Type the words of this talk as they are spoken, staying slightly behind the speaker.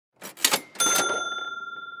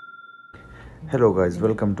Hello guys,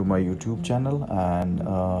 welcome to my YouTube channel, and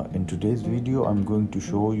in today's video I'm going to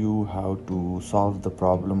show you how to solve the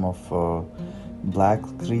problem of black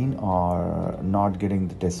screen or not getting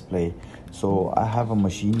the display. So I have a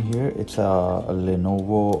machine here. It's a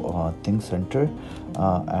Lenovo ThinkCenter,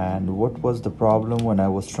 and what was the problem when I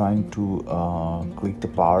was trying to click the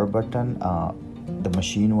power button? The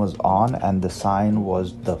machine was on and the sign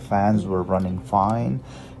was the fans were running fine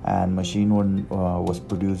and machine was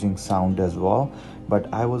producing sound as well,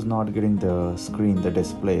 but I was not getting the screen, the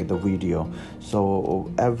display, the video.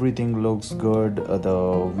 So everything looks good. The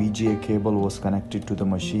VGA cable was connected to the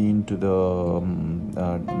machine, to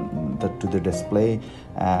the display,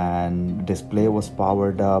 and display was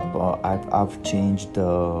powered up. I've changed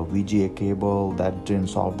the VGA cable. That didn't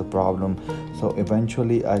solve the problem. So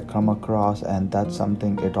eventually I come across, and that's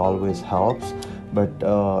something, it always helps, but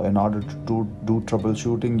in order to do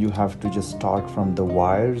troubleshooting, you have to just start from the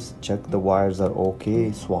wires, check the wires are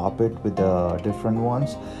okay, swap it with the different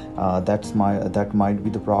ones. That might be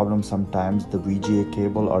the problem. Sometimes the VGA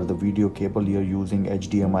cable or the video cable you're using,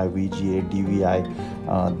 HDMI, VGA,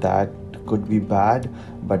 DVI, that could be bad,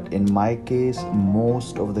 but in my case,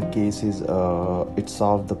 most of the cases it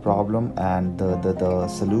solved the problem. And the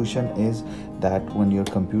solution is that when your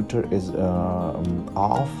computer is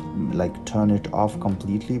off, like turn it off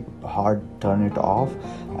completely, hard turn it off,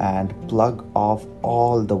 and plug off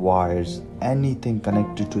all the wires, anything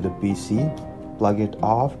connected to the PC, plug it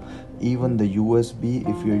off, even the USB.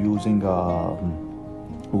 If you're using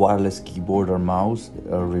wireless keyboard or mouse,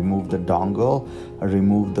 remove the dongle,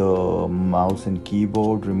 remove the mouse and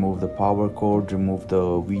keyboard, remove the power cord, remove the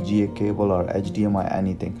VGA cable or HDMI,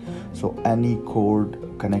 anything. So any cord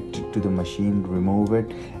connected to the machine, remove it,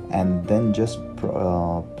 and then just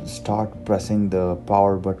start pressing the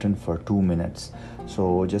power button for 2 minutes.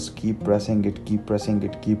 So just keep pressing it, keep pressing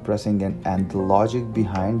it, keep pressing it. And the logic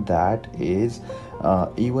behind that is,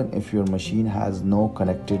 even if your machine has no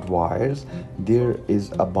connected wires, there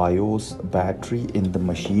is a BIOS battery in the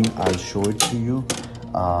machine. I'll show it to you.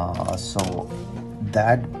 So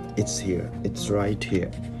that it's here, it's right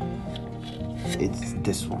here, it's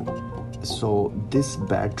this one. So this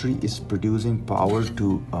battery is producing power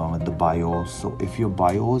to the BIOS. So if your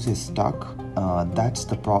BIOS is stuck, that's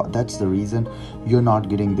the reason you're not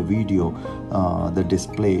getting the video, the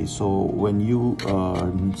display. So when you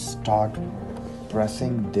start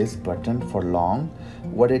pressing this button for long,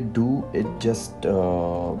 what it do, it just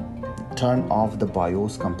turn off the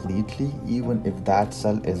BIOS completely, even if that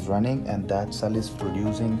cell is running and that cell is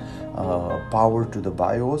producing power to the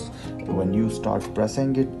BIOS. When you start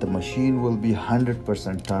pressing it, the machine will be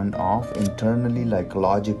 100% turned off internally, like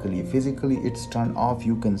logically. Physically it's turned off,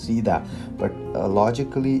 you can see that, but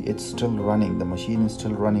logically it's still running, the machine is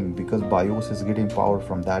still running, because BIOS is getting power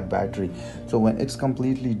from that battery. So when it's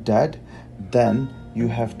completely dead, then you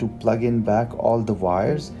have to plug in back all the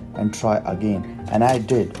wires and try again. And I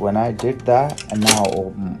did, when I did that, and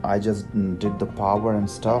now I just did the power and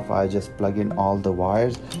stuff, I just plug in all the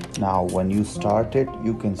wires. Now when you start it,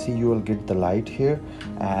 you can see you will get the light here,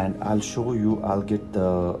 and I'll show you, I'll get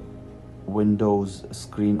the Windows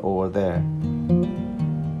screen over there.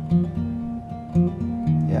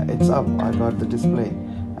 Yeah, it's up, I got the display,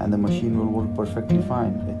 and the machine will work perfectly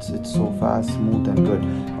fine. It's so fast, smooth and good.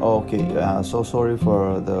 Okay, so sorry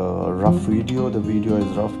for the rough video. The video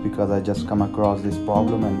is rough because I just come across this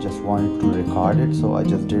problem and just wanted to record it, so I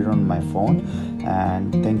just did it on my phone.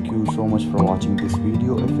 And thank you so much for watching this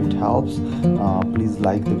video. If it helps, please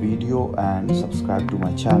like the video and subscribe to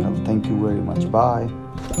my channel. Thank you very much. Bye.